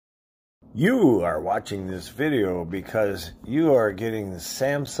You are watching this video because you are getting the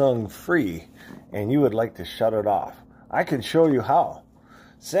Samsung Free and you would like to shut it off. I can show you how.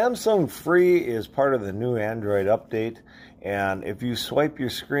 Samsung Free is part of the new Android update, and if you swipe your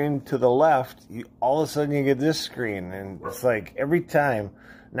screen to the left, all of a sudden you get this screen, and it's like every time,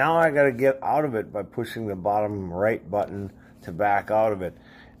 now I got to get out of it by pushing the bottom right button to back out of it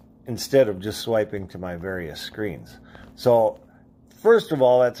instead of just swiping to my various screens. So first of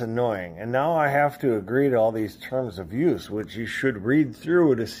all, that's annoying. And now I have to agree to all these terms of use, which you should read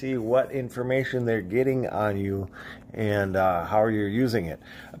through to see what information they're getting on you and how you're using it.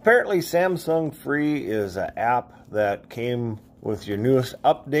 Apparently, Samsung Free is an app that came with your newest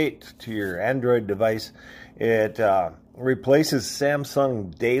update to your Android device. It replaces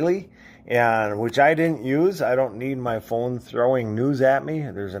Samsung Daily, and which I didn't use. I don't need my phone throwing news at me.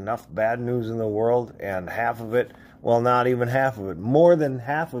 There's enough bad news in the world, and half of it, well, not even half of it, more than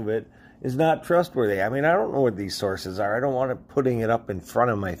half of it is not trustworthy. I mean, I don't know what these sources are. I don't want it putting it up in front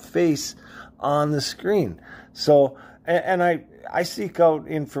of my face on the screen. So, and I seek out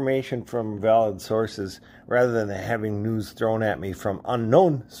information from valid sources rather than having news thrown at me from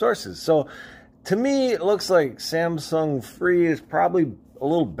unknown sources. So, to me, it looks like Samsung Free is probably a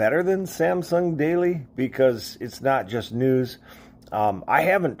little better than Samsung Daily because it's not just news. I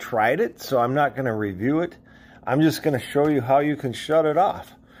haven't tried it, so I'm not going to review it. I'm just going to show you how you can shut it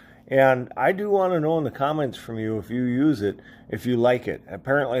off. And I do want to know in the comments from you if you use it, if you like it.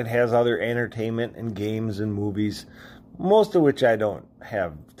 Apparently it has other entertainment and games and movies, most of which I don't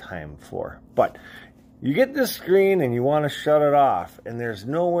have time for. But you get this screen and you want to shut it off, and there's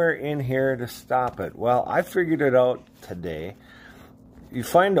nowhere in here to stop it. Well, I figured it out today. You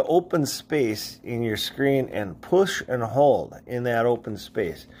find an open space in your screen and push and hold in that open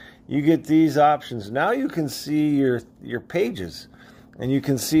space. You get these options. Now you can see your pages, and you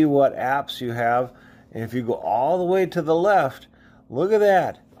can see what apps you have. And if you go all the way to the left, look at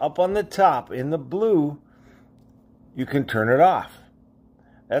that. Up on the top in the blue, you can turn it off.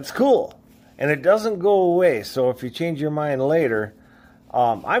 That's cool. And it doesn't go away. So if you change your mind later,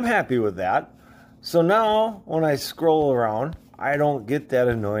 I'm happy with that. So now when I scroll around, I don't get that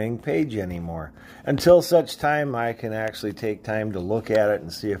annoying page anymore until such time I can actually take time to look at it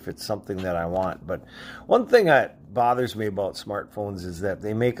and see if it's something that I want. But one thing that bothers me about smartphones is that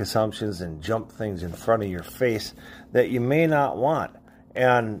they make assumptions and jump things in front of your face that you may not want.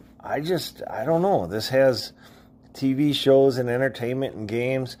 And I don't know. This has TV shows and entertainment and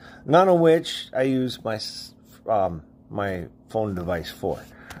games, none of which I use my phone device for.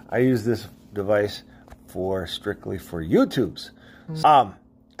 I use this device strictly for YouTube's.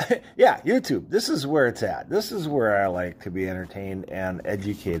 Yeah, YouTube. This is where it's at. This is where I like to be entertained and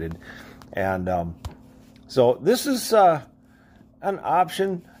educated. And so this is an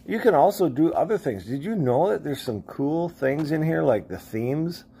option. You can also do other things. Did you know that there's some cool things in here like the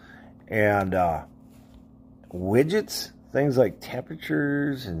themes and widgets, things like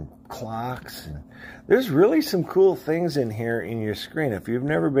temperatures and clocks, and there's really some cool things in here in your screen. If you've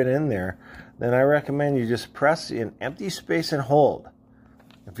never been in there, then I recommend you just press in empty space and hold.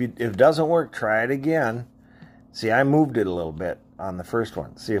 If it doesn't work, try it again. See, I moved it a little bit on the first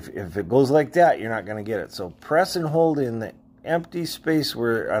one. See, if it goes like that, you're not going to get it. So press and hold in the empty space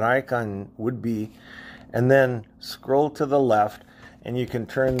where an icon would be, and then scroll to the left, and you can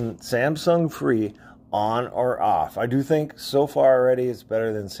turn Samsung Free on or off. I do think so far already it's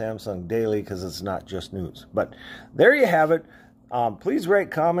better than Samsung Daily because it's not just news. But there you have it. Please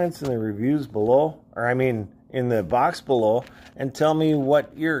write comments in the reviews below, or I mean in the box below, and tell me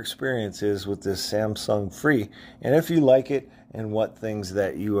what your experience is with this Samsung Free, and if you like it, and what things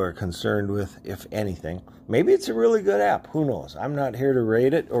that you are concerned with, if anything. Maybe it's a really good app. Who knows? I'm not here to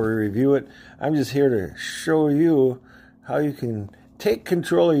rate it or review it. I'm just here to show you how you can take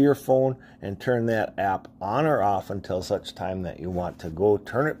control of your phone and turn that app on or off until such time that you want to go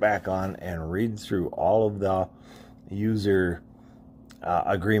turn it back on and read through all of the user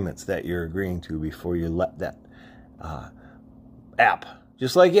agreements that you're agreeing to before you let that app,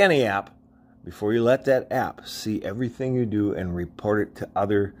 just like any app, before you let that app see everything you do and report it to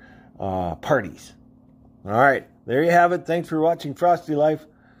other parties. All right, there you have it. Thanks for watching Frosty Life.